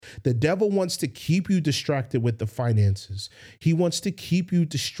The devil wants to keep you distracted with the finances. He wants to keep you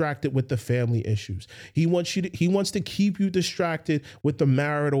distracted with the family issues. He wants to keep you distracted with the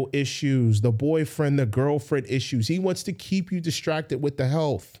marital issues, the boyfriend, the girlfriend issues. He wants to keep you distracted with the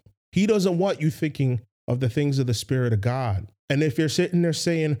health. He doesn't want you thinking of the things of the Spirit of God. And if you're sitting there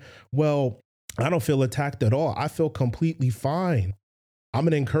saying, well, I don't feel attacked at all, I feel completely fine, I'm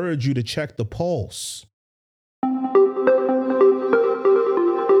going to encourage you to check the pulse.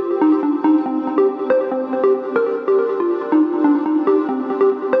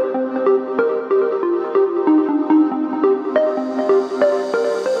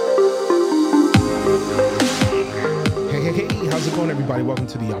 How's it going, everybody? Welcome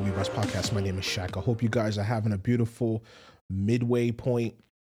to the Yami Bus Podcast. My name is Shaq. I hope you guys are having a beautiful midway point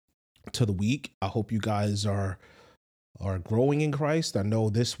to the week. I hope you guys are growing in Christ. I know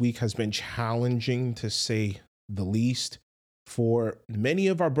this week has been challenging, to say the least, for many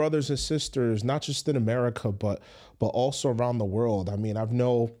of our brothers and sisters, not just in America, but also around the world. I mean, I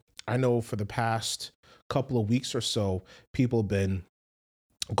know for the past couple of weeks or so, people have been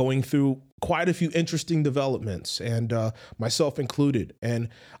going through quite a few interesting developments, and myself included. And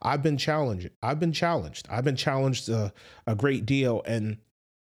I've been challenged. I've been challenged a great deal. And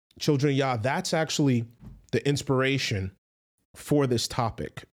children, yeah, that's actually the inspiration for this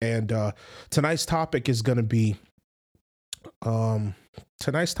topic. And tonight's topic is going to be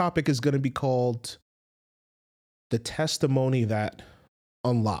called The Testimony That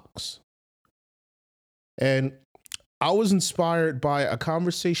Unlocks. And I was inspired by a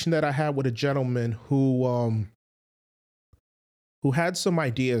conversation that I had with a gentleman who had some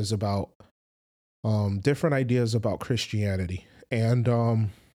ideas about different ideas about Christianity. And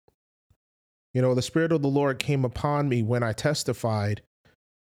the Spirit of the Lord came upon me when I testified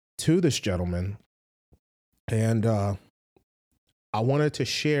to this gentleman, and I wanted to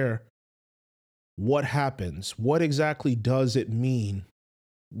share what happens. What exactly does it mean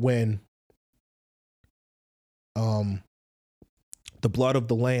when the blood of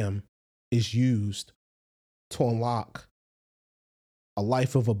the Lamb is used to unlock a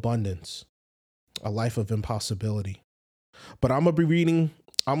life of abundance, a life of impossibility? But I'm going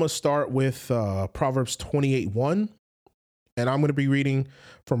to start with Proverbs 28:1, and I'm going to be reading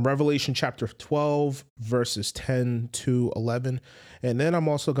from Revelation chapter 12, verses 10 to 11. And then I'm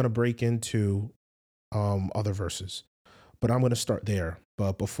also going to break into other verses, but I'm going to start there.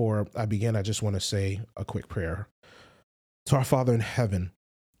 But before I begin, I just want to say a quick prayer. To our Father in heaven,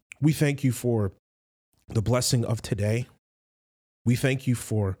 we thank you for the blessing of today. We thank you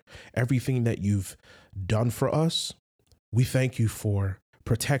for everything that you've done for us. We thank you for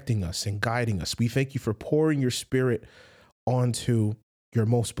protecting us and guiding us. We thank you for pouring your Spirit onto your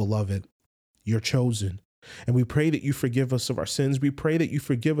most beloved, your chosen. And we pray that you forgive us of our sins. We pray that you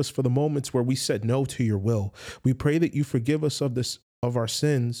forgive us for the moments where we said no to your will. We pray that you forgive us of our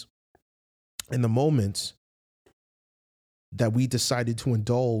sins in the moments that we decided to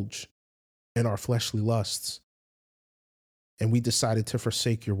indulge in our fleshly lusts, and we decided to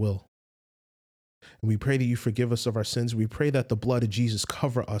forsake your will. And we pray that you forgive us of our sins. We pray that the blood of Jesus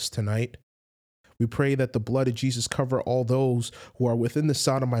cover us tonight. We pray that the blood of Jesus cover all those who are within the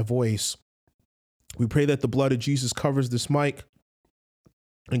sound of my voice. We pray that the blood of Jesus covers this mic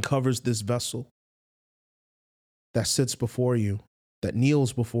and covers this vessel that sits before you, that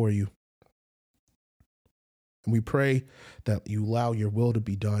kneels before you. And we pray that you allow your will to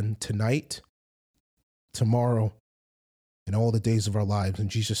be done tonight, tomorrow, and all the days of our lives. In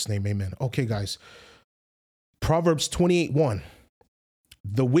Jesus' name, amen. Okay, guys. Proverbs 28:1.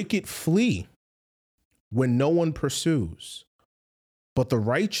 The wicked flee when no one pursues, but the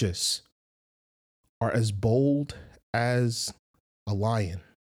righteous are as bold as a lion.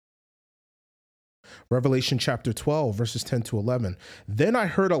 Revelation chapter 12, verses 10 to 11. Then I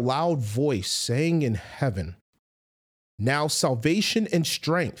heard a loud voice saying in heaven, now salvation and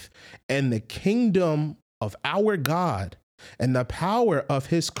strength and the kingdom of our God and the power of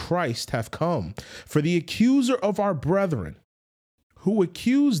his Christ have come. For the accuser of our brethren, who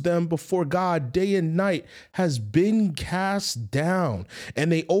accused them before God day and night, has been cast down,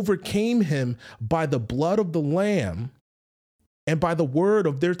 and they overcame him by the blood of the Lamb and by the word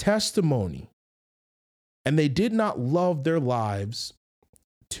of their testimony. And they did not love their lives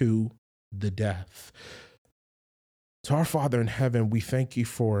to the death. To our Father in heaven, we thank you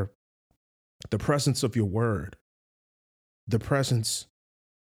for the presence of your word, the presence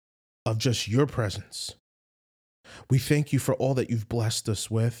of just your presence. We thank you for all that you've blessed us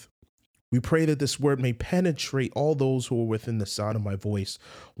with. We pray that this word may penetrate all those who are within the sound of my voice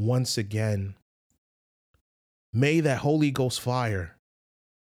once again. May that Holy Ghost fire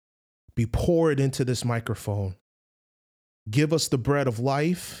be poured into this microphone. Give us the bread of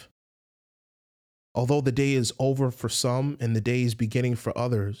life. Although the day is over for some and the day is beginning for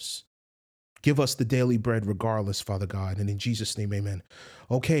others, give us the daily bread regardless, Father God. And in Jesus' name, amen.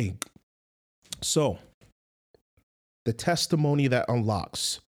 Okay, so the testimony that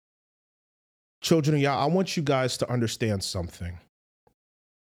unlocks. Children of Yah, I want you guys to understand something.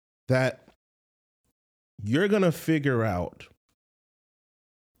 That you're going to figure out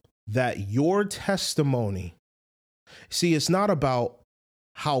that your testimony, see, it's not about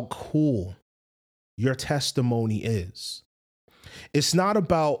how cool your testimony is. It's not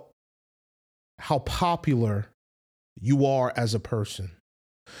about how popular you are as a person.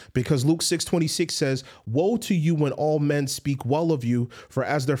 Because Luke 6:26 says, woe to you when all men speak well of you, for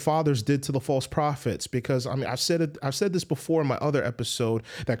as their fathers did to the false prophets. Because I've said this before in my other episode,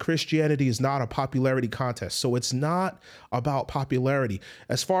 that Christianity is not a popularity contest. So it's not about popularity.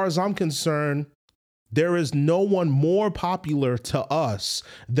 As far as I'm concerned, there is no one more popular to us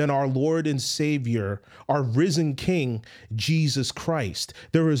than our Lord and Savior, our risen King, Jesus Christ.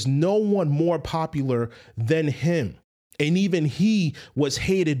 There is no one more popular than him. And even he was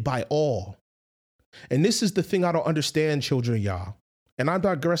hated by all. And this is the thing I don't understand, children of Yah. And I'm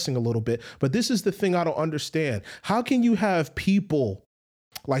digressing a little bit, but this is the thing I don't understand. How can you have people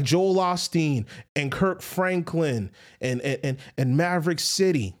like Joel Osteen and Kirk Franklin and Maverick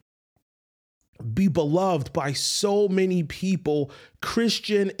City be beloved by so many people,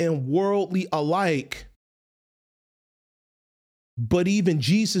 Christian and worldly alike, but even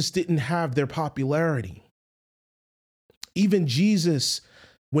Jesus didn't have their popularity? Even Jesus,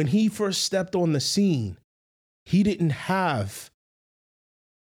 when he first stepped on the scene, he didn't have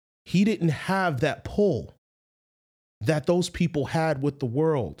that pull that those people had with the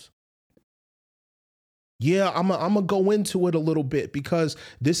world. Yeah, I'm gonna go into it a little bit because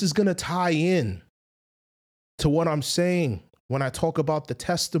this is gonna tie in to what I'm saying when I talk about the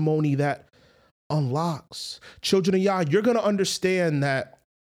testimony that unlocks. Children of Yah, you're gonna understand that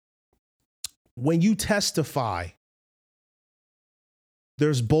when you testify,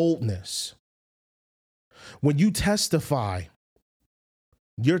 there's boldness. When you testify,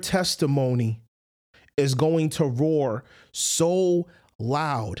 your testimony is going to roar so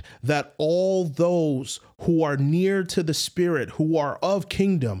loud that all those who are near to the Spirit, who are of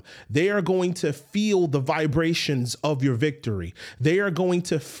kingdom, they are going to feel the vibrations of your victory. They are going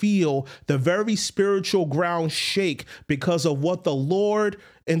to feel the very spiritual ground shake because of what the Lord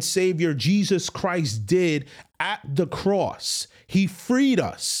and Savior Jesus Christ did at the cross. He freed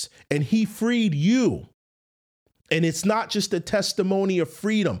us and he freed you. And it's not just a testimony of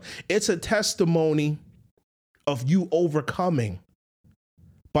freedom. It's a testimony of you overcoming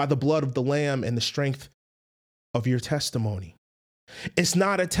by the blood of the Lamb and the strength of your testimony. It's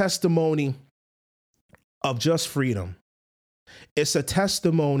not a testimony of just freedom. It's a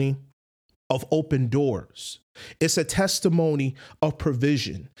testimony of open doors. It's a testimony of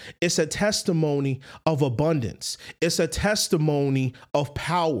provision. It's a testimony of abundance. It's a testimony of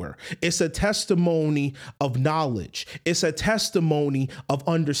power. It's a testimony of knowledge. It's a testimony of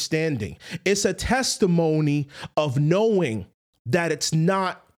understanding. It's a testimony of knowing that it's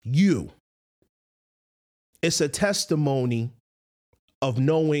not you. It's a testimony of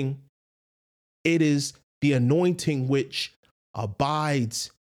knowing it is the anointing which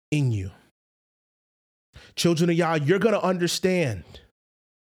abides in you. Children of Yah, you're going to understand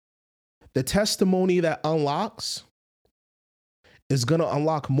the testimony that unlocks is going to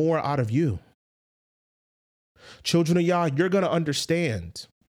unlock more out of you. Children of Yah, you're going to understand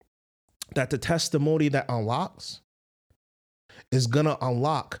that the testimony that unlocks is going to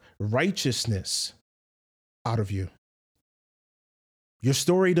unlock righteousness out of you. Your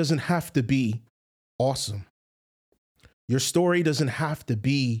story doesn't have to be awesome. Your story doesn't have to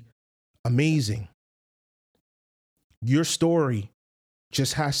be amazing. Your story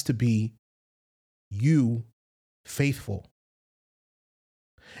just has to be you faithful.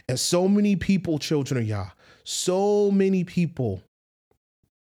 And so many people, children of Yah, so many people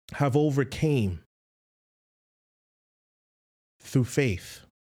have overcame through faith.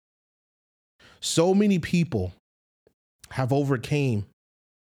 So many people have overcame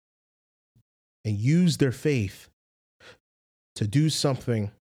and used their faith to do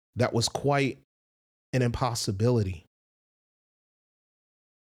something that was quite an impossibility.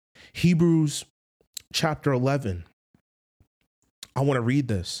 Hebrews chapter 11. I want to read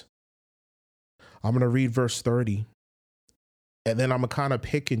this. I'm going to read verse 30. And then I'm going to kind of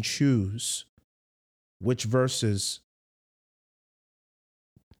pick and choose which verses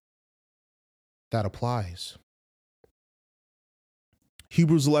that applies.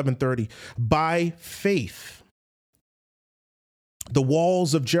 Hebrews 11:30. By faith, the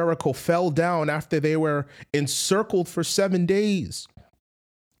walls of Jericho fell down after they were encircled for 7 days.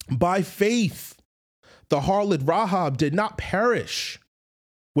 By faith, the harlot Rahab did not perish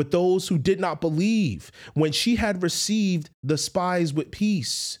with those who did not believe when she had received the spies with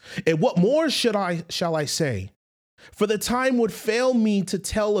peace. And what more shall I say? For the time would fail me to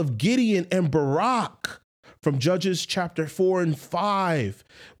tell of Gideon and Barak from Judges chapter 4 and 5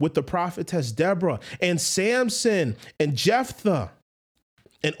 with the prophetess Deborah, and Samson and Jephthah,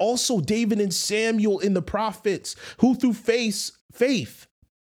 and also David and Samuel in the prophets, who through faith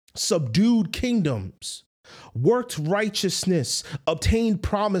subdued kingdoms, worked righteousness, obtained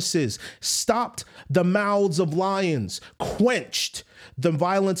promises, stopped the mouths of lions, quenched the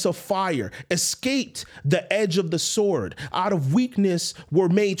violence of fire, escaped the edge of the sword, out of weakness were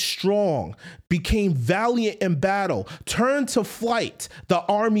made strong, became valiant in battle, turned to flight the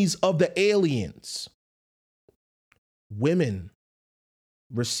armies of the aliens. Women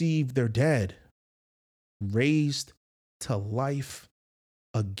received their dead, raised to life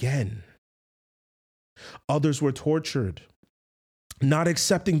again. Others were tortured, not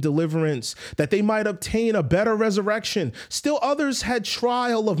accepting deliverance that they might obtain a better resurrection. Still others had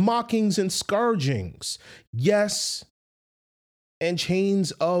trial of mockings and scourgings, yes, and chains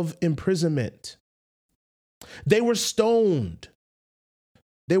of imprisonment. They were stoned.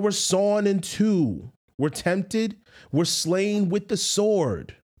 They were sawn in two, were tempted, were slain with the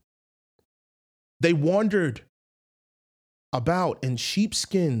sword. They wandered about in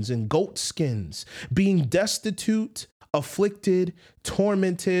sheepskins and goatskins, being destitute, afflicted,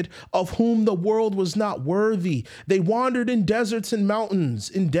 tormented, of whom the world was not worthy. They wandered in deserts and mountains,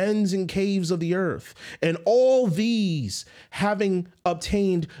 in dens and caves of the earth. And all these, having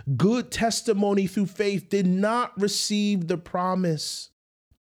obtained good testimony through faith, did not receive the promise.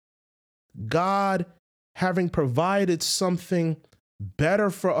 God, having provided something better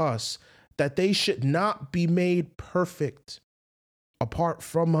for us, that they should not be made perfect apart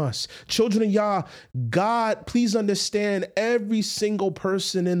from us. Children of Yah, God, please understand, every single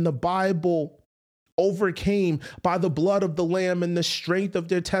person in the Bible overcame by the blood of the Lamb and the strength of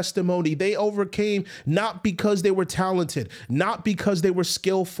their testimony. They overcame not because they were talented, not because they were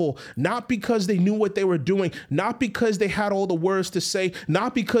skillful, not because they knew what they were doing, not because they had all the words to say,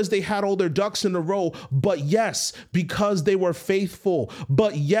 not because they had all their ducks in a row, but yes, because they were faithful,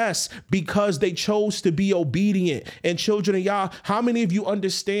 but yes, because they chose to be obedient. And children of Yah, how many of you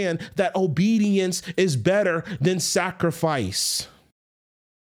understand that obedience is better than sacrifice?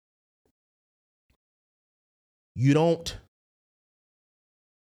 You don't.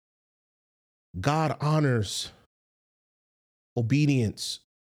 God honors obedience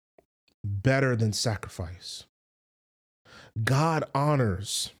better than sacrifice. God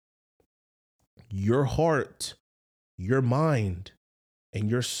honors your heart, your mind, and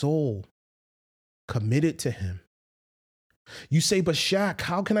your soul committed to Him. You say, but Shaq,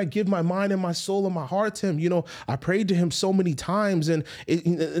 how can I give my mind and my soul and my heart to Him? You know, I prayed to Him so many times and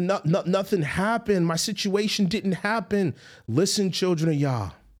nothing happened. My situation didn't happen. Listen, children of Yah.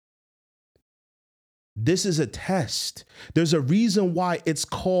 This is a test. There's a reason why it's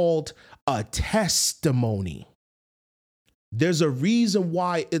called a testimony. There's a reason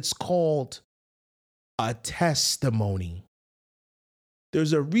why it's called a testimony.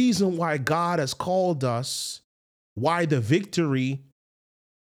 There's a reason why God has called us, why the victory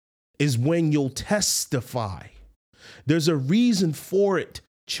is when you'll testify. There's a reason for it,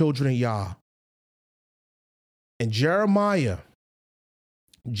 children of Yah. And Jeremiah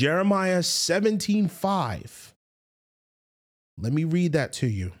 17:5. Let me read that to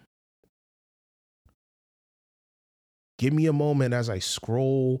you. Give me a moment as I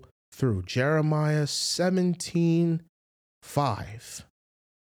scroll through Jeremiah 17:5.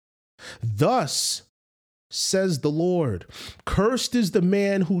 Thus says the Lord, cursed is the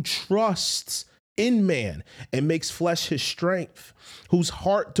man who trusts in man and makes flesh his strength, whose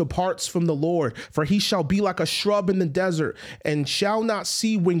heart departs from the Lord, for he shall be like a shrub in the desert and shall not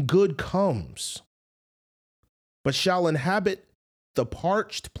see when good comes, but shall inhabit the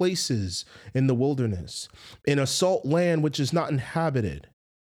parched places in the wilderness, in a salt land which is not inhabited.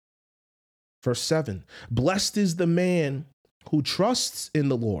 Verse 7, blessed is the man who trusts in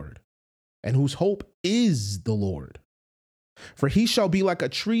the Lord and whose hope is the Lord. For he shall be like a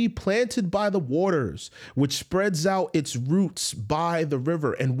tree planted by the waters, which spreads out its roots by the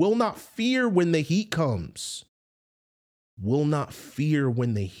river, and will not fear when the heat comes. Will not fear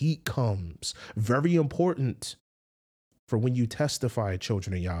when the heat comes. Very important for when you testify,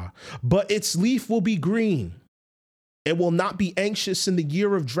 children of Yah. But its leaf will be green, It will not be anxious in the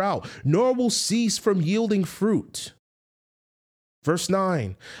year of drought, nor will cease from yielding fruit. Verse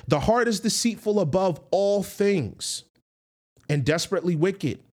 9, the heart is deceitful above all things and desperately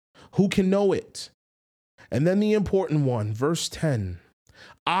wicked. Who can know it? And then the important one, verse 10,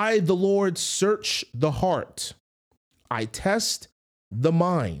 I, the Lord, search the heart. I test the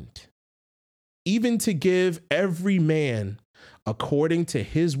mind, even to give every man according to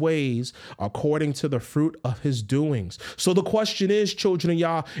his ways, according to the fruit of his doings. So the question is, children of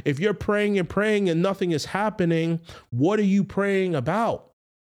Yah, if you're praying and praying and nothing is happening, what are you praying about?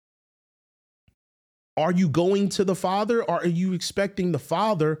 Are you going to the Father, or are you expecting the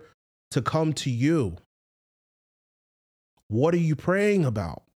Father to come to you? What are you praying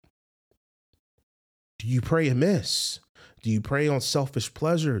about? Do you pray amiss? Do you pray on selfish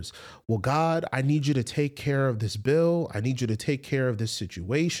pleasures? Well, God, I need you to take care of this bill. I need you to take care of this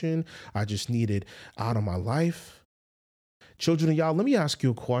situation. I just need it out of my life. Children of Yah, let me ask you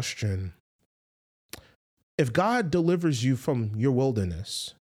a question. If God delivers you from your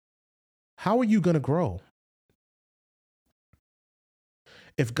wilderness, how are you going to grow?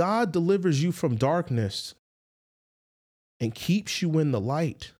 If God delivers you from darkness and keeps you in the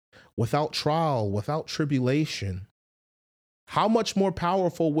light without trial, without tribulation, how much more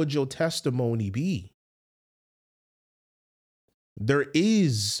powerful would your testimony be? There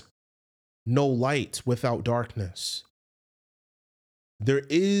is no light without darkness. There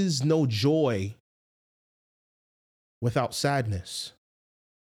is no joy without sadness.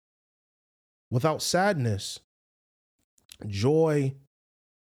 Without sadness, joy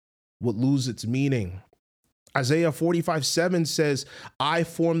would lose its meaning. Isaiah 45:7 says, I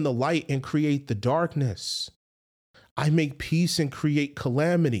form the light and create the darkness. I make peace and create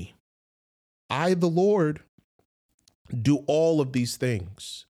calamity. I, the Lord, do all of these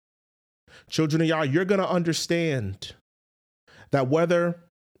things. Children of Yah, you're going to understand that whether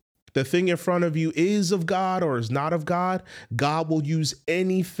the thing in front of you is of God or is not of God, God will use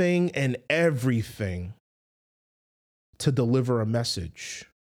anything and everything to deliver a message.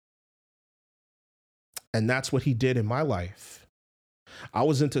 And that's what he did in my life. I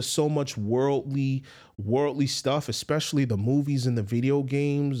was into so much worldly stuff, especially the movies and the video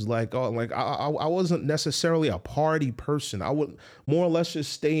games. I wasn't necessarily a party person. I would more or less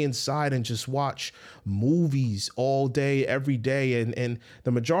just stay inside and just watch movies all day, every day. And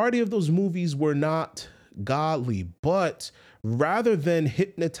the majority of those movies were not godly, but rather than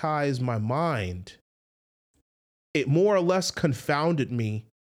hypnotize my mind, it more or less confounded me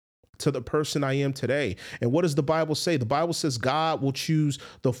to the person I am today. And what does the Bible say? The Bible says God will choose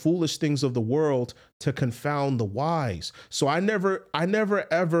the foolish things of the world to confound the wise. So I never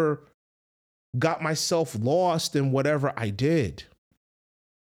ever got myself lost in whatever I did.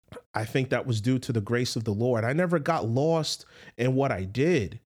 I think that was due to the grace of the Lord. I never got lost in what I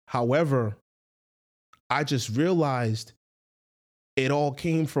did. However, I just realized it all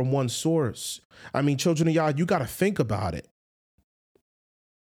came from one source. I mean, children of Yah, you got to think about it.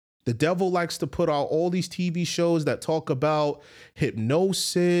 The devil likes to put out all these TV shows that talk about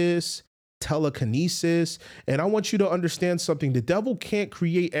hypnosis, telekinesis. And I want you to understand something. The devil can't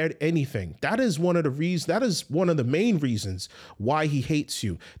create anything. That is one of the reasons. That is one of the main reasons why he hates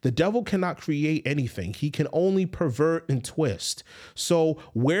you. The devil cannot create anything. He can only pervert and twist. So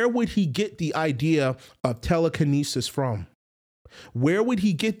where would he get the idea of telekinesis from? Where would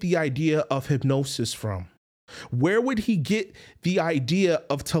he get the idea of hypnosis from? Where would he get the idea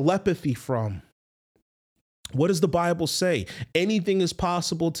of telepathy from? What does the Bible say? Anything is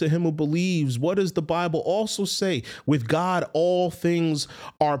possible to him who believes. What does the Bible also say? With God, all things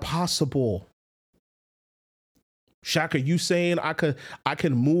are possible. Shaq, are you saying I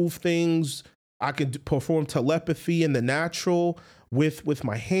can move things? I can perform telepathy in the natural with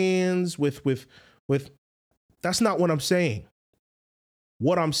my hands, with that's not what I'm saying.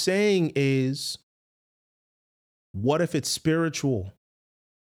 What I'm saying is, what if it's spiritual?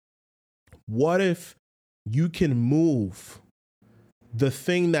 What if you can move the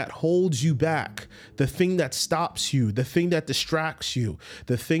thing that holds you back, the thing that stops you, the thing that distracts you,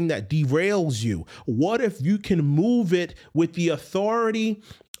 the thing that derails you? What if you can move it with the authority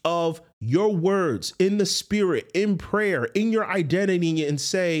of your words, in the spirit, in prayer, in your identity, and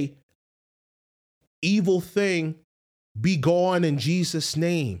say, evil thing, be gone in Jesus'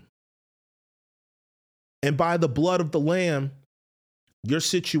 name? And by the blood of the Lamb, your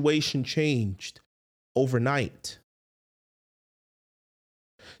situation changed overnight.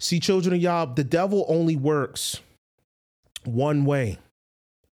 See, children of Yah, the devil only works one way.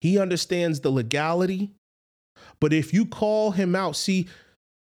 He understands the legality, but if you call him out, see,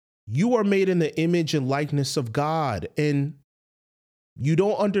 You are made in the image and likeness of God, and you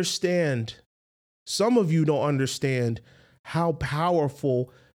don't understand. Some of you don't understand how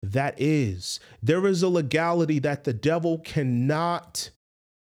powerful that is. There is a legality that the devil cannot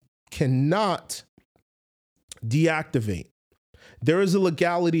deactivate. There is a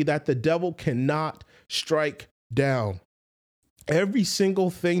legality that the devil cannot strike down. Every single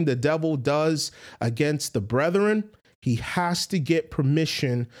thing the devil does against the brethren, he has to get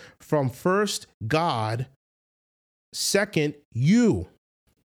permission from first God, second you,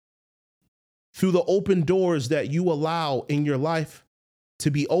 through the open doors that you allow in your life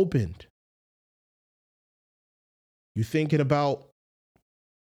to be opened. You thinking about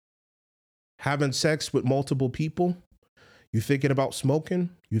having sex with multiple people? You thinking about smoking?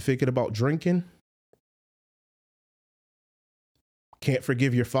 You thinking about drinking? Can't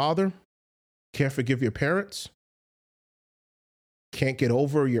forgive your father? Can't forgive your parents? Can't get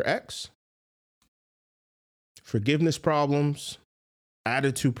over your ex? Forgiveness problems,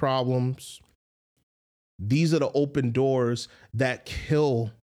 attitude problems. These are the open doors that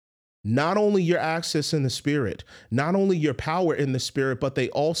kill not only your access in the spirit, not only your power in the spirit, but they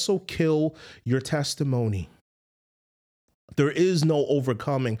also kill your testimony. There is no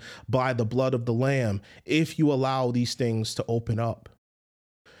overcoming by the blood of the Lamb if you allow these things to open up.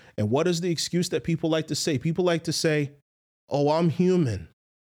 And what is the excuse that people like to say? People like to say, oh, I'm human.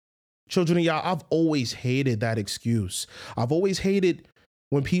 Children of Yah, I've always hated that excuse. I've always hated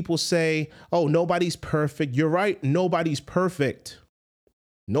when people say, oh, nobody's perfect. You're right, nobody's perfect.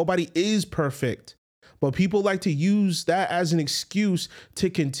 Nobody is perfect. But people like to use that as an excuse to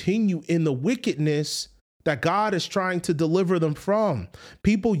continue in the wickedness that God is trying to deliver them from.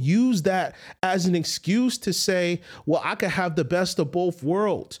 People use that as an excuse to say, well, I could have the best of both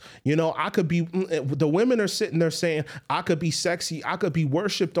worlds. You know, I could be, the women are sitting there saying, I could be sexy. I could be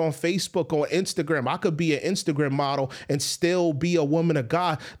worshiped on Facebook or Instagram. I could be an Instagram model and still be a woman of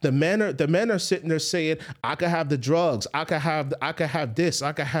God. The men are sitting there saying, I could have the drugs. I could have this,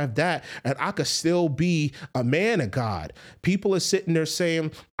 I could have that, and I could still be a man of God. People are sitting there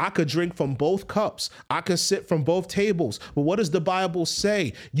saying, I could drink from both cups. I could sit from both tables. But what does the Bible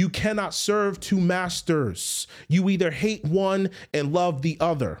say? You cannot serve two masters. You either hate one and love the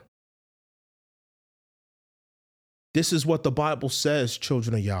other. This is what the Bible says,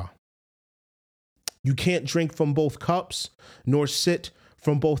 children of Yah. You can't drink from both cups nor sit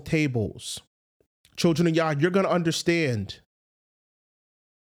from both tables. Children of Yah, you're going to understand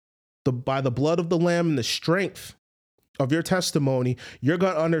by the blood of the Lamb and the strength of your testimony, you're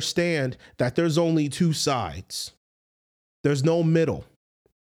going to understand that there's only two sides. There's no middle.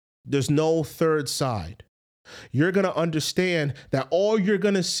 There's no third side. You're going to understand that all you're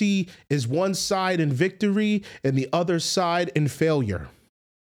going to see is one side in victory and the other side in failure,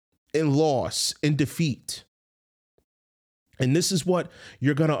 in loss, in defeat. And this is what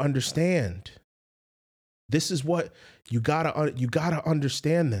you're going to understand. This is what you got to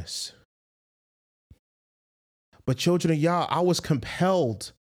understand this. But children of Yah, I was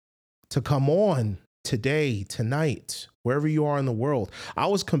compelled to come on today, tonight, wherever you are in the world. I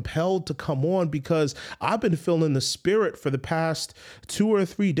was compelled to come on because I've been feeling the spirit for the past 2 or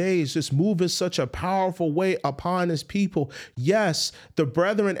 3 days, just moving such a powerful way upon his people. Yes, the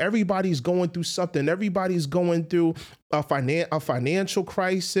brethren, everybody's going through something. Everybody's going through a financial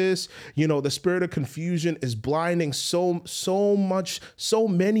crisis. You know, the spirit of confusion is blinding so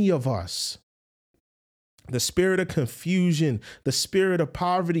many of us. The spirit of confusion, the spirit of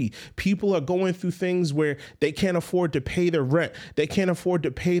poverty. People are going through things where they can't afford to pay their rent. They can't afford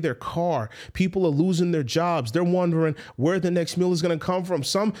to pay their car. People are losing their jobs. They're wondering where the next meal is going to come from.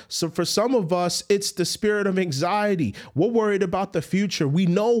 So for some of us, it's the spirit of anxiety. We're worried about the future. We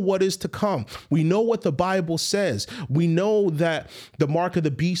know what is to come. We know what the Bible says. We know that the mark of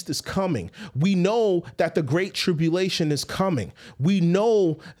the beast is coming. We know that the great tribulation is coming. We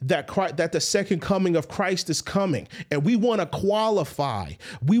know that the second coming of Christ is coming, and we want to qualify.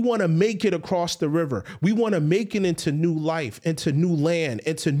 We want to make it across the river. We want to make it into new life, into new land,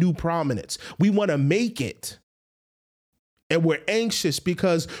 into new prominence. We want to make it. And we're anxious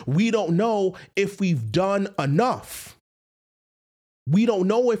because we don't know if we've done enough. We don't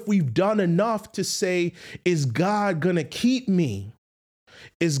know if we've done enough to say, is God going to keep me?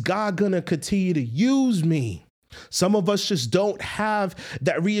 Is God going to continue to use me? Some of us just don't have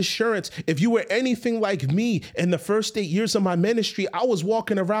that reassurance. If you were anything like me in the first 8 years of my ministry, I was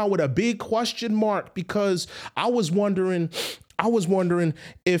walking around with a big question mark because I was wondering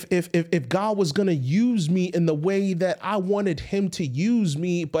if God was going to use me in the way that I wanted him to use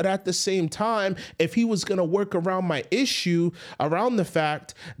me, but at the same time, if he was going to work around my issue, around the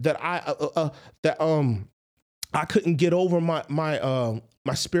fact that I couldn't get over my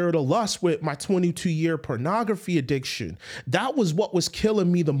spirit of lust with my 22-year pornography addiction. That was what was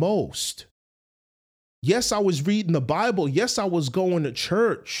killing me the most. Yes, I was reading the Bible. Yes, I was going to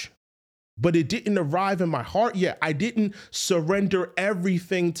church, but it didn't arrive in my heart yet. I didn't surrender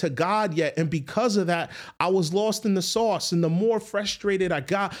everything to God yet. And because of that, I was lost in the sauce. And the more frustrated I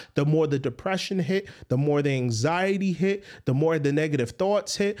got, the more the depression hit, the more the anxiety hit, the more the negative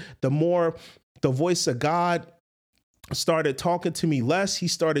thoughts hit, the more the voice of God started talking to me less. He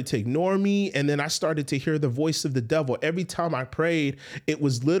started to ignore me. And then I started to hear the voice of the devil. Every time I prayed, it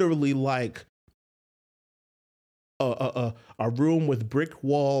was literally like a room with brick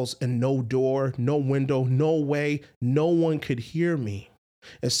walls and no door, no window, no way. No one could hear me.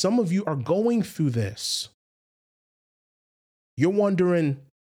 And some of you are going through this. You're wondering,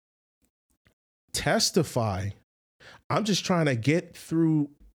 testify. I'm just trying to get through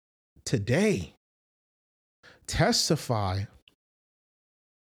today. Testify.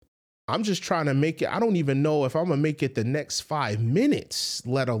 I'm just trying to make it. I don't even know if I'm going to make it the next 5 minutes,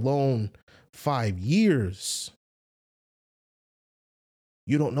 let alone 5 years.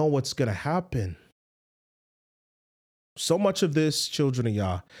 You don't know what's going to happen. So much of this, children of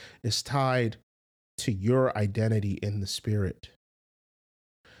Yah, is tied to your identity in the spirit.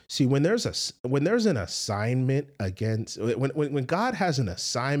 See, when there's an assignment when God has an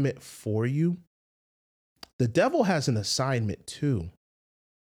assignment for you, the devil has an assignment too.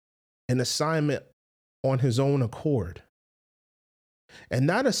 An assignment on his own accord. And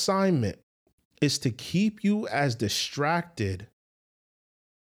that assignment is to keep you as distracted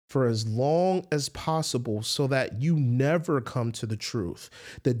for as long as possible so that you never come to the truth.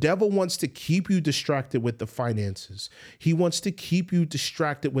 The devil wants to keep you distracted with the finances. He wants to keep you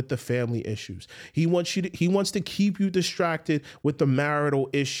distracted with the family issues. He wants to keep you distracted with the marital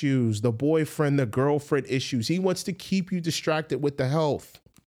issues, the boyfriend, the girlfriend issues. He wants to keep you distracted with the health.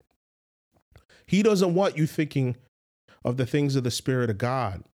 He doesn't want you thinking of the things of the Spirit of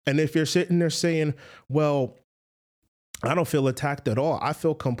God. And if you're sitting there saying, well, I don't feel attacked at all, I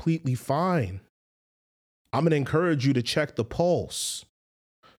feel completely fine, I'm going to encourage you to check the pulse.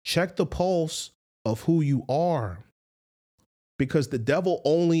 Check the pulse of who you are. Because the devil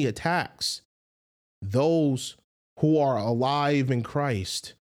only attacks those who are alive in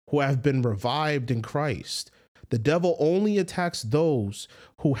Christ, who have been revived in Christ. The devil only attacks those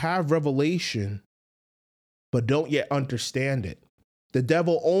who have revelation, but don't yet understand it. The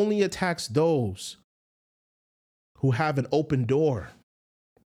devil only attacks those who have an open door.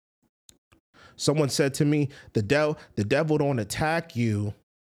 Someone said to me, the devil don't attack you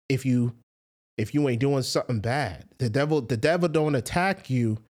if you ain't doing something bad. The devil don't attack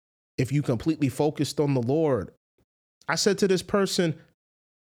you if you completely focused on the Lord. I said to this person,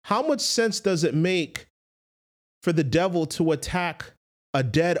 how much sense does it make for the devil to attack a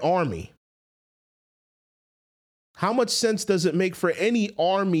dead army? How much sense does it make for any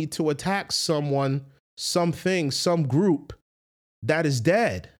army to attack someone, something, some group that is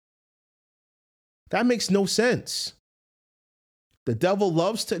dead? That makes no sense. The devil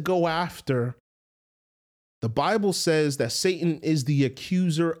loves to go after. The Bible says that Satan is the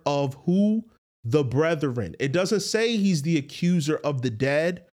accuser of who? The brethren. It doesn't say he's the accuser of the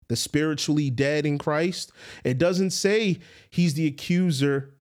dead, the spiritually dead in Christ. It doesn't say he's the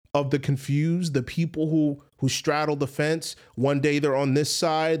accuser of the confused, the people who straddle the fence. One day they're on this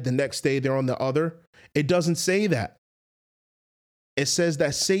side, the next day they're on the other. It doesn't say that. It says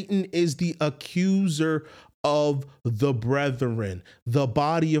that Satan is the accuser of the brethren, the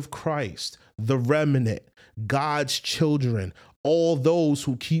body of Christ, the remnant, God's children, all those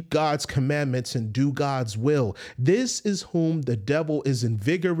who keep God's commandments and do God's will. This is whom the devil is in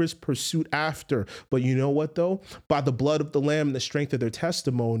vigorous pursuit after. But you know what, though? By the blood of the Lamb and the strength of their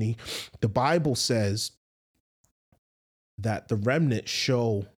testimony, the Bible says that the remnant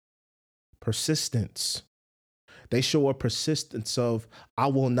show persistence. They show a persistence of, I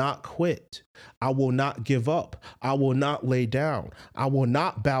will not quit. I will not give up. I will not lay down. I will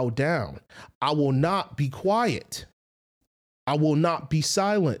not bow down. I will not be quiet. I will not be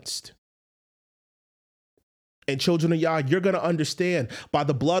silenced. And children of Yah, you're going to understand by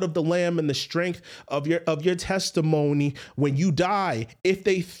the blood of the Lamb and the strength of your testimony, when you die, if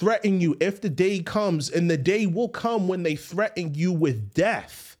they threaten you, if the day comes, and the day will come when they threaten you with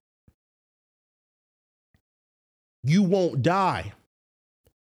death, you won't die.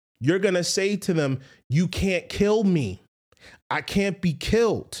 You're going to say to them, you can't kill me. I can't be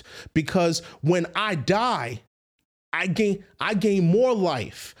killed, because when I die, I gain more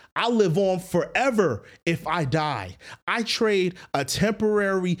life. I live on forever if I die. I trade a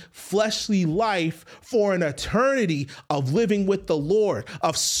temporary fleshly life for an eternity of living with the Lord,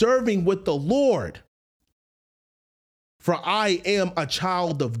 of serving with the Lord. For I am a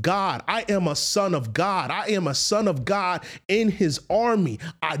child of God. I am a son of God. I am a son of God in his army.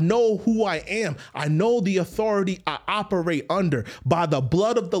 I know who I am. I know the authority I operate under. By the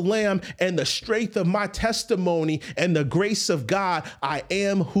blood of the Lamb and the strength of my testimony and the grace of God, I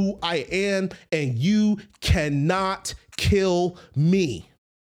am who I am, and you cannot kill me.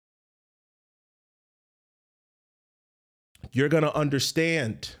 You're going to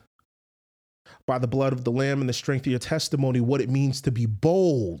understand by the blood of the Lamb and the strength of your testimony what it means to be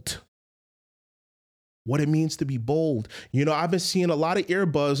bold. What it means to be bold. You know, I've been seeing a lot of ear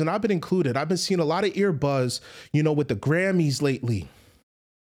buzz, and I've been included. I've been seeing a lot of ear buzz, you know, with the Grammys lately.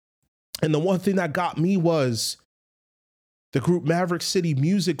 And the one thing that got me was the group Maverick City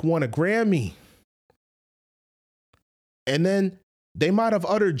Music won a Grammy. And then they might have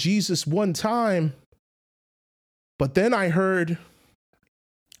uttered Jesus one time, but then I heard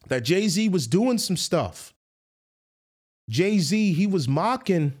that Jay-Z was doing some stuff. Jay-Z, he was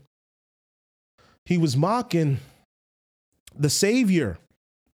mocking the Savior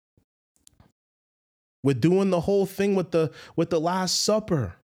with doing the whole thing with the Last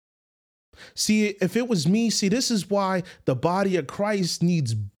Supper. See, if it was me, this is why the body of Christ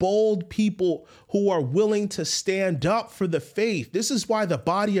needs bold people who are willing to stand up for the faith. This is why the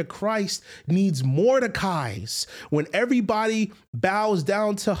body of Christ needs Mordecais. When everybody bows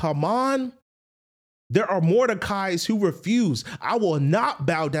down to Haman, there are Mordecais who refuse. I will not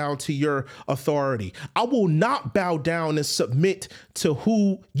bow down to your authority. I will not bow down and submit to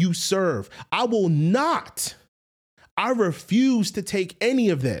who you serve. I will not. I refuse to take any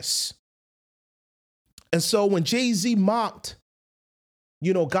of this. And so when Jay-Z mocked,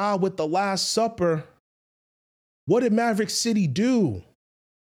 you know, God with the Last Supper, what did Maverick City do?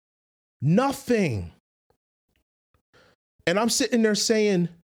 Nothing. And I'm sitting there saying,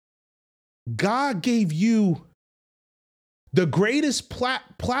 God gave you the greatest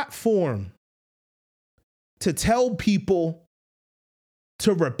platform to tell people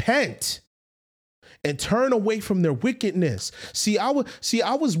to repent and turn away from their wickedness. See, I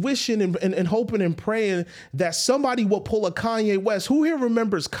was wishing and hoping and praying that somebody will pull a Kanye West. Who here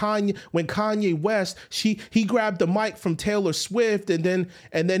remembers Kanye, when Kanye West, he grabbed the mic from Taylor Swift, and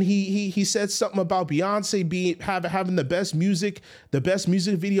then he said something about Beyonce having the best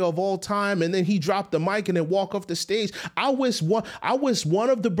music video of all time, and then he dropped the mic and then walked off the stage. I wish one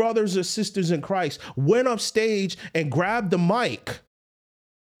of the brothers or sisters in Christ went up stage and grabbed the mic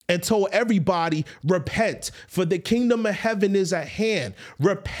and told everybody, repent, for the kingdom of heaven is at hand.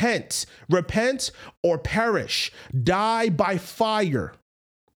 Repent or perish, die by fire.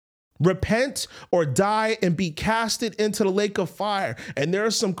 Repent or die and be casted into the lake of fire. And there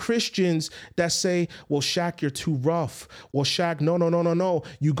are some Christians that say, well, Shaq, you're too rough. Well, Shaq, no.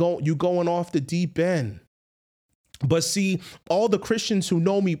 You going off the deep end. But see, all the Christians who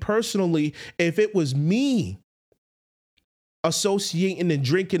know me personally, if it was me associating and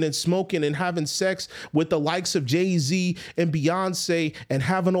drinking and smoking and having sex with the likes of Jay-Z and Beyonce and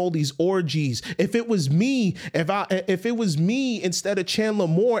having all these orgies, if it was me, if it was me instead of Chandler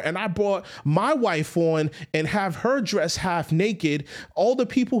Moore, and I brought my wife on and have her dress half naked, all the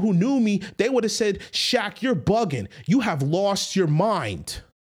people who knew me, they would have said, Shaq, you're bugging. You have lost your mind.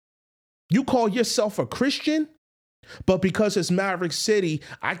 You call yourself a Christian, but because it's Maverick City,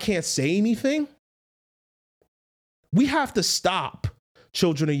 I can't say anything. We have to stop,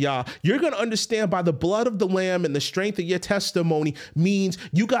 children of Yah. You're going to understand by the blood of the Lamb and the strength of your testimony means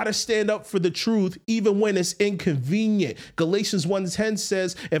you got to stand up for the truth even when it's inconvenient. Galatians 1:10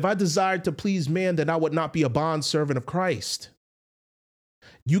 says, if I desired to please man, then I would not be a bondservant of Christ.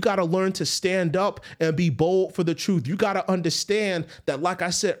 You got to learn to stand up and be bold for the truth. You got to understand that, like I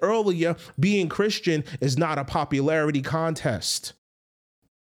said earlier, being Christian is not a popularity contest.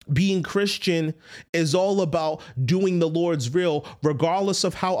 Being Christian is all about doing the Lord's will, regardless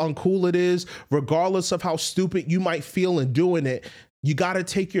of how uncool it is, regardless of how stupid you might feel in doing it. You got to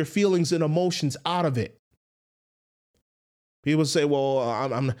take your feelings and emotions out of it. People say, well,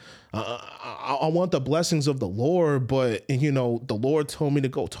 I want the blessings of the Lord, but the Lord told me to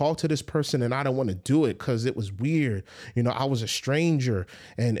go talk to this person and I don't want to do it because it was weird. I was a stranger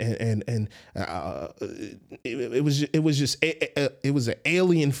and it was an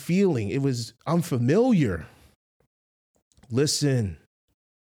alien feeling. It was unfamiliar. Listen.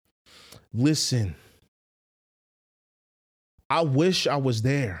 I wish I was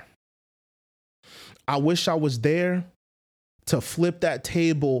there. I wish I was there to flip that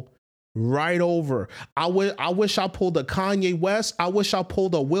table right over. I wish I pulled a Kanye West. I wish I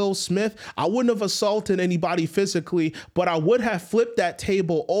pulled a Will Smith. I wouldn't have assaulted anybody physically, but I would have flipped that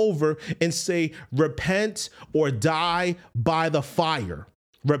table over and say, repent or die by the fire.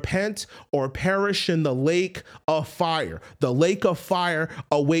 Repent or perish in the lake of fire. The lake of fire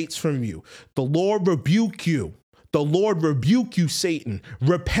awaits from you. The Lord rebuke you. The Lord rebuke you, Satan.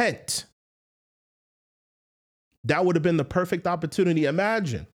 Repent. That would have been the perfect opportunity.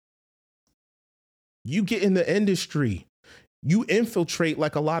 Imagine you get in the industry, you infiltrate,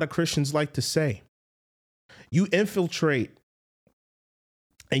 like a lot of Christians like to say. You infiltrate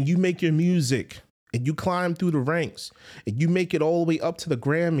and you make your music and you climb through the ranks and you make it all the way up to the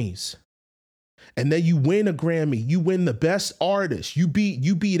Grammys. And then you win a Grammy. You win the best artist. You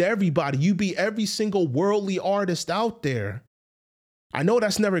beat everybody. You beat every single worldly artist out there. I know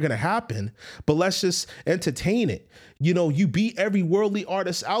that's never going to happen, but let's just entertain it. You beat every worldly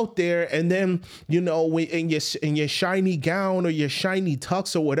artist out there, and then, in your shiny gown or your shiny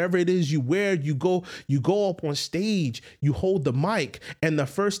tux or whatever it is you wear, you go up on stage, you hold the mic, and the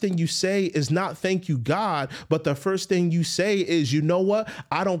first thing you say is not thank you, God, but the first thing you say is, you know what?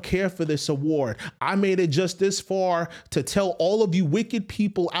 I don't care for this award. I made it just this far to tell all of you wicked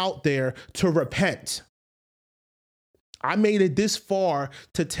people out there to repent. I made it this far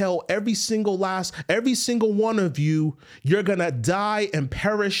to tell every single one of you, you're going to die and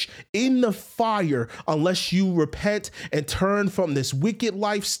perish in the fire unless you repent and turn from this wicked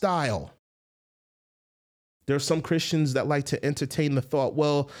lifestyle. There are some Christians that like to entertain the thought,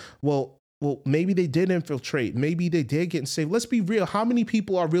 well, maybe they did infiltrate. Maybe they did get saved. Let's be real. How many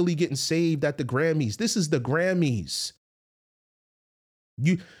people are really getting saved at the Grammys? This is the Grammys.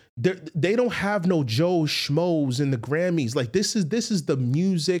 They don't have no Joe Schmoes in the Grammys. Like this is the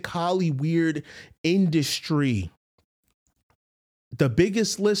music Hollywood industry. The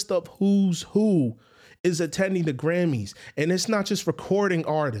biggest list of who's who is attending the Grammys, and it's not just recording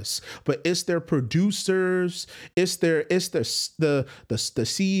artists, but it's their producers, it's the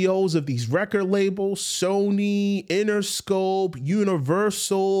CEOs of these record labels, Sony, Interscope,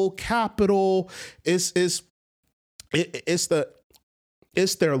 Universal, Capitol.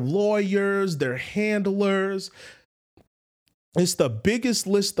 It's their lawyers, their handlers. It's the biggest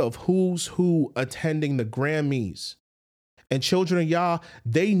list of who's who attending the Grammys. And children of Yah,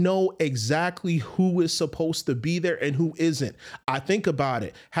 they know exactly who is supposed to be there and who isn't. I think about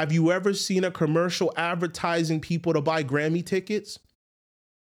it. Have you ever seen a commercial advertising people to buy Grammy tickets?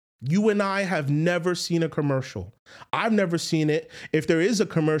 You and I have never seen a commercial. I've never seen it. If there is a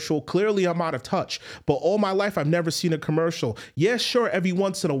commercial, clearly I'm out of touch. But all my life, I've never seen a commercial. Yes, sure, every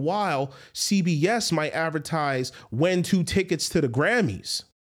once in a while, CBS might advertise win 2 tickets to the Grammys.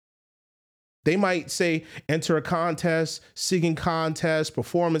 They might say, enter a contest, singing contest,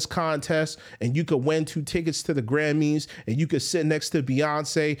 performance contest, and you could win 2 tickets to the Grammys, and you could sit next to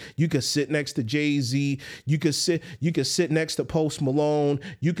Beyonce, you could sit next to Jay-Z, you could sit next to Post Malone,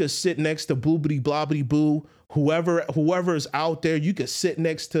 you could sit next to Boobity Blobbity Boo. Whoever is out there, you could sit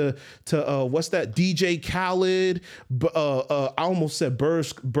next to what's that, DJ Khaled, I almost said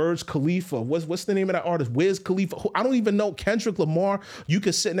Burj Khalifa. What's the name of that artist? Wiz Khalifa. I don't even know. Kendrick Lamar. You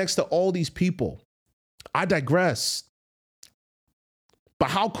could sit next to all these people. I digress.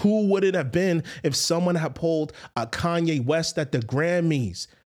 But how cool would it have been if someone had pulled a Kanye West at the Grammys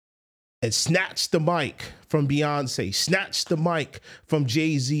and snatched the mic from Beyonce, snatched the mic from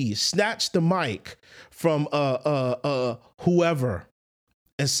Jay-Z, snatched the mic from whoever,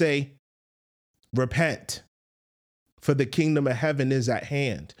 and say, repent, for the kingdom of heaven is at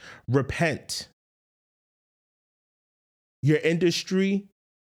hand. Repent. Your industry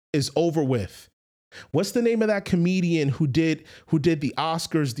is over with. What's the name of that comedian who did the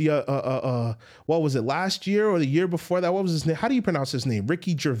Oscars? What was it, last year or the year before that? What was his name? How do you pronounce his name?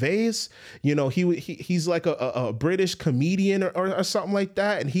 Ricky Gervais. He's like a British comedian or something like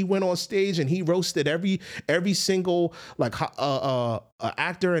that. And he went on stage and he roasted every single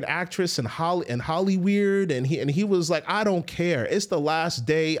actor and actress in Hollywood. And he was like, I don't care. It's the last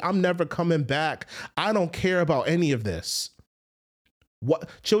day. I'm never coming back. I don't care about any of this.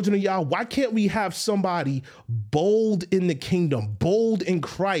 What, children of Yah, why can't we have somebody bold in the kingdom, bold in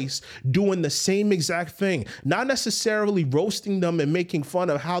Christ, doing the same exact thing? Not necessarily roasting them and making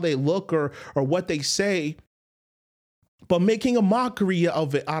fun of how they look or what they say, but making a mockery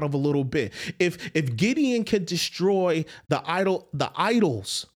of it out of a little bit. If Gideon could destroy the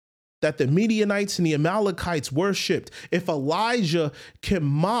idols that the Midianites and the Amalekites worshipped, if Elijah can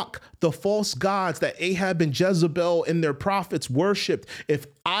mock the false gods that Ahab and Jezebel and their prophets worshipped, if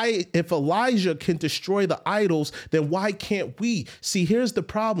Elijah can destroy the idols, then why can't we? See, here's the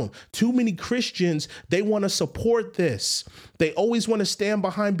problem. Too many Christians, they want to support this. They always want to stand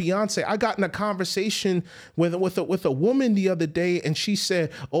behind Beyonce. I got in a conversation with a woman the other day, and she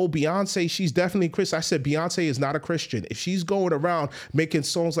said, oh, Beyonce, she's definitely a Christian. I said, Beyonce is not a Christian. If she's going around making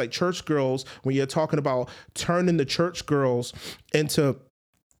songs like Church Girls, when you're talking about turning the church girls into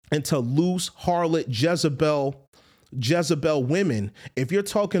loose harlot Jezebel women, if you're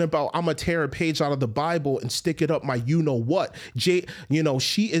talking about I'm gonna tear a page out of the Bible and stick it up my you-know-what, she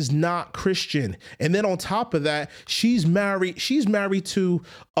is not Christian. And then on top of that, she's married to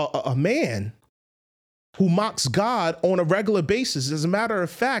a man who mocks God on a regular basis. As a matter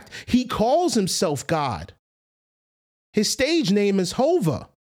of fact, he calls himself God. His stage name is Hova.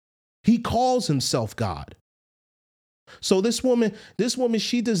 He calls himself God. So this woman,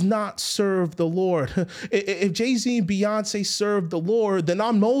 she does not serve the Lord. If Jay-Z and Beyonce serve the Lord, then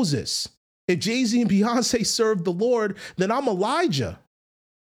I'm Moses. If Jay-Z and Beyonce serve the Lord, then I'm Elijah.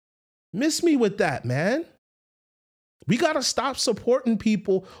 Miss me with that, man. We got to stop supporting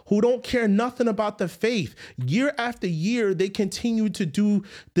people who don't care nothing about the faith. Year after year, they continue to do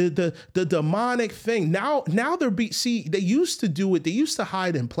the demonic thing. Now they're they used to do it. They used to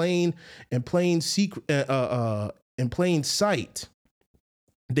hide in plain sight.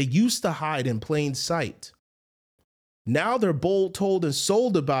 They used to hide in plain sight. Now they're bold, told, and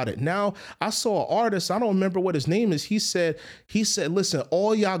sold about it. Now I saw an artist, I don't remember what his name is. He said, listen,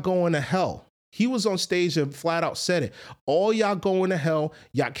 all y'all going to hell. He was on stage and flat out said it. All y'all going to hell.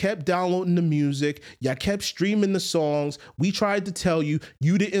 Y'all kept downloading the music. Y'all kept streaming the songs. We tried to tell you,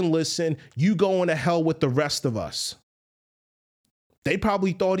 you didn't listen. You going to hell with the rest of us. They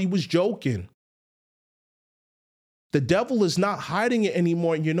probably thought he was joking. The devil is not hiding it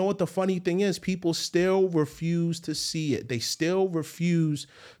anymore. And you know what the funny thing is? People still refuse to see it. They still refuse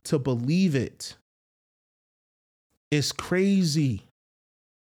to believe it. It's crazy.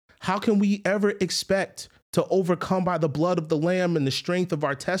 How can we ever expect to overcome by the blood of the Lamb and the strength of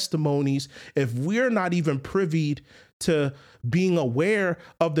our testimonies if we're not even privy to being aware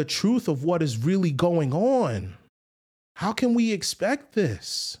of the truth of what is really going on? How can we expect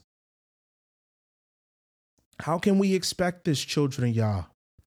this? How can we expect this, children of Yah?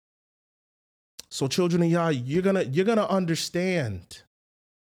 So children of Yah, you're gonna understand.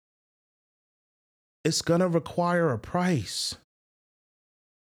 It's gonna require a price.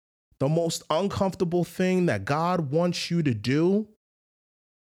 The most uncomfortable thing that God wants you to do,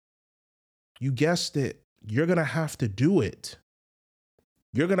 you guessed it, you're gonna have to do it.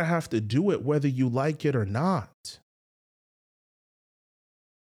 You're gonna have to do it whether you like it or not.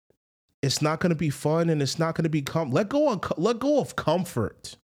 It's not going to be fun, and it's not going to be let go of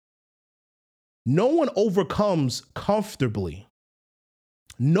comfort. No one overcomes comfortably.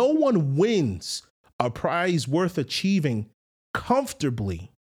 No one wins a prize worth achieving comfortably.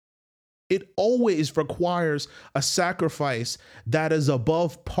 It always requires a sacrifice that is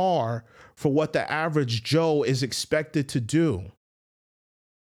above par for what the average Joe is expected to do.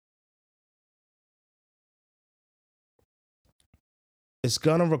 It's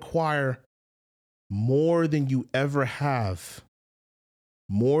going to require more than you ever have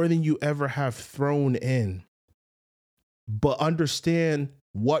thrown in. But understand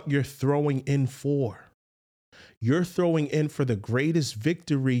what you're throwing in for. You're throwing in for the greatest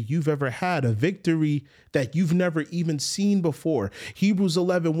victory you've ever had, a victory that you've never even seen before. Hebrews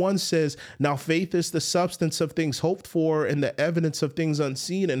 11:1 says, now faith is the substance of things hoped for and the evidence of things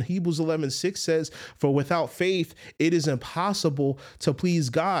unseen. And Hebrews 11:6 says, for without faith, it is impossible to please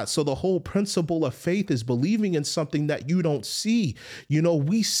God. So the whole principle of faith is believing in something that you don't see. You know,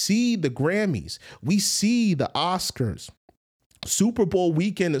 we see the Grammys, we see the Oscars. Super Bowl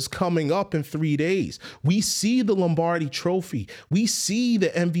weekend is coming up in 3 days. We see the Lombardi Trophy. We see the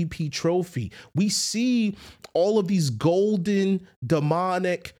MVP trophy. We see all of these golden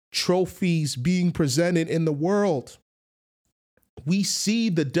demonic trophies being presented in the world. We see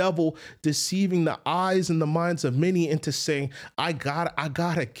the devil deceiving the eyes and the minds of many into saying, I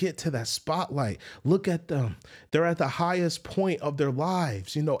gotta get to that spotlight. Look at them. They're at the highest point of their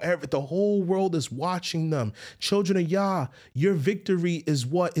lives. You know, the whole world is watching them. Children of Yah, your victory is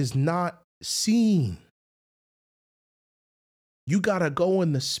what is not seen. You gotta go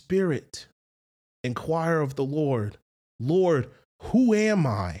in the spirit, inquire of the Lord. Lord, who am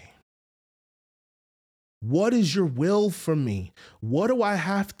I? What is your will for me? What do I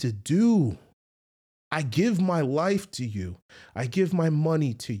have to do? I give my life to you. I give my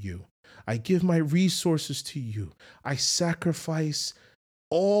money to you. I give my resources to you. I sacrifice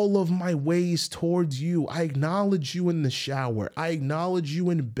all of my ways towards you. I acknowledge you in the shower. I acknowledge you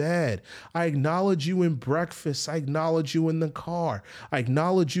in bed. I acknowledge you in breakfast. I acknowledge you in the car. I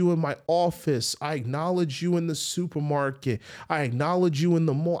acknowledge you in my office. I acknowledge you in the supermarket. I acknowledge you in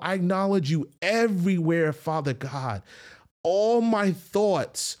the mall. I acknowledge you everywhere, Father God. All my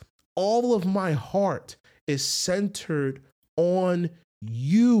thoughts, all of my heart is centered on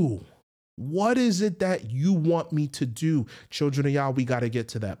you. What is it that you want me to do? Children of Yah, we got to get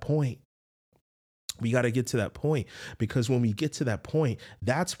to that point. We got to get to that point, because when we get to that point,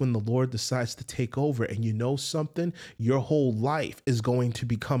 that's when the Lord decides to take over. And you know something? Your whole life is going to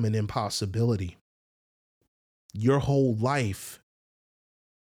become an impossibility. Your whole life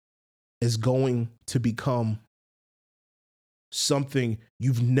is going to become something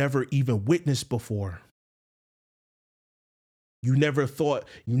you've never even witnessed before. You never thought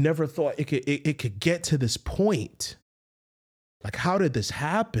it could get to this point. Like, how did this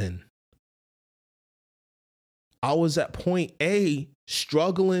happen? I was at point A,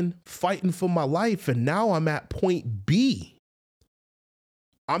 struggling, fighting for my life, and now I'm at point B.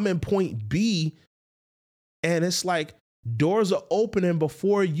 I'm in point B, and it's like doors are opening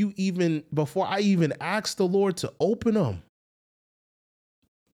before I even ask the Lord to open them.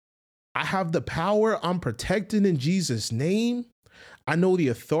 I have the power. I'm protected in Jesus' name. I know the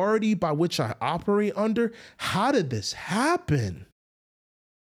authority by which I operate under. How did this happen?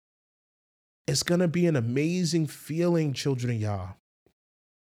 It's going to be an amazing feeling, children of Yah.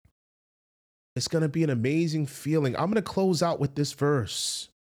 It's going to be an amazing feeling. I'm going to close out with this verse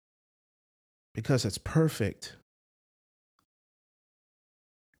because it's perfect.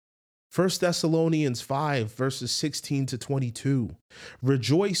 1 Thessalonians 5, verses 16 to 22.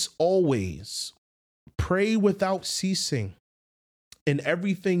 Rejoice always, pray without ceasing. In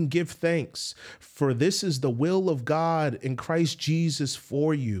everything give thanks, for this is the will of God in Christ Jesus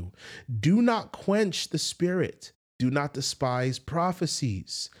for you. Do not quench the spirit. Do not despise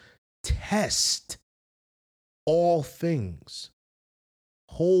prophecies. Test all things.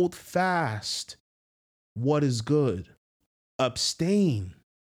 Hold fast what is good. Abstain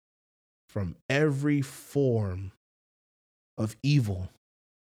from every form of evil.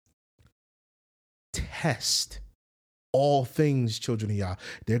 Test all things, children of Yah.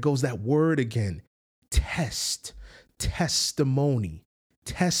 There goes that word again. Test, testimony,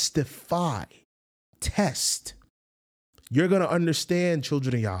 testify, test. You're going to understand,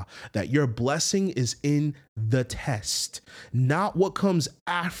 children of Yah, that your blessing is in the test, not what comes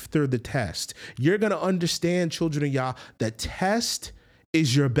after the test. You're going to understand, children of Yah, that test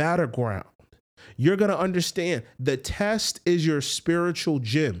is your battleground. You're going to understand the test is your spiritual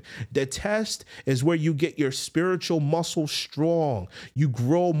gym. The test is where you get your spiritual muscle strong. You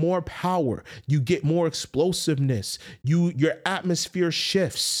grow more power. You get more explosiveness. Your atmosphere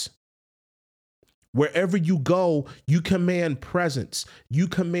shifts. Wherever you go, you command presence, you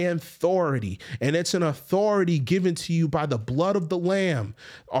command authority, and it's an authority given to you by the blood of the Lamb,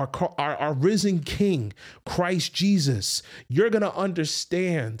 our risen King, Christ Jesus. You're going to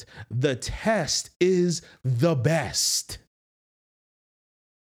understand the test is the best.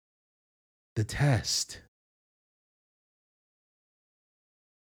 The test.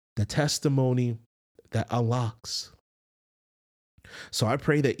 The testimony that unlocks. So I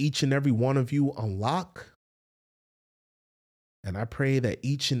pray that each and every one of you unlock. And I pray that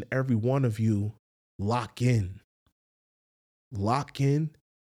each and every one of you lock in. Lock in,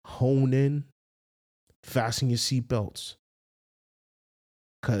 hone in, fasten your seatbelts.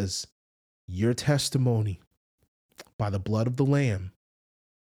 Because your testimony by the blood of the Lamb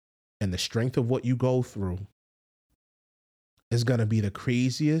and the strength of what you go through is going to be the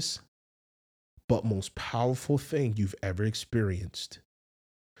craziest but most powerful thing you've ever experienced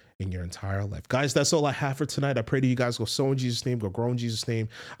in your entire life. Guys, that's all I have for tonight. I pray that you guys go sow in Jesus' name, go grow in Jesus' name.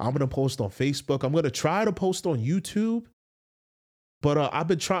 I'm going to post on Facebook. I'm going to try to post on YouTube. But I'm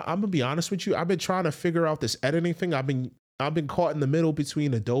going to be honest with you. I've been trying to figure out this editing thing. I've been I've been caught in the middle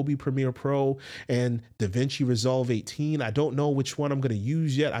between Adobe Premiere Pro and DaVinci Resolve 18. I don't know which one I'm going to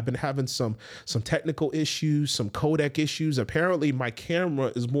use yet. I've been having some technical issues, some codec issues. Apparently my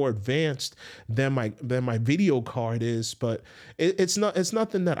camera is more advanced than my video card is, but it's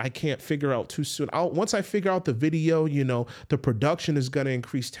nothing that I can't figure out too soon. Once I figure out the video, you know, the production is going to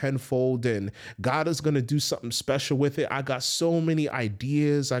increase tenfold and God is going to do something special with it. I got so many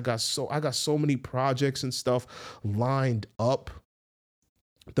ideas. I got so many projects and stuff lined up.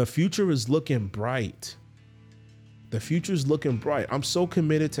 The future is looking bright. The future is looking bright. I'm so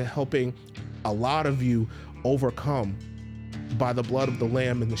committed to helping a lot of you overcome by the blood of the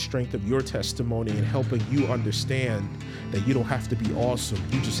Lamb and the strength of your testimony, and helping you understand that you don't have to be awesome.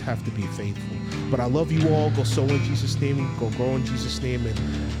 You just have to be faithful. But I love you all. Go sow in Jesus' name. Go grow in Jesus' name. And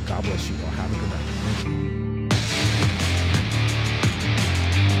God bless you all. Have a good night. Thank you.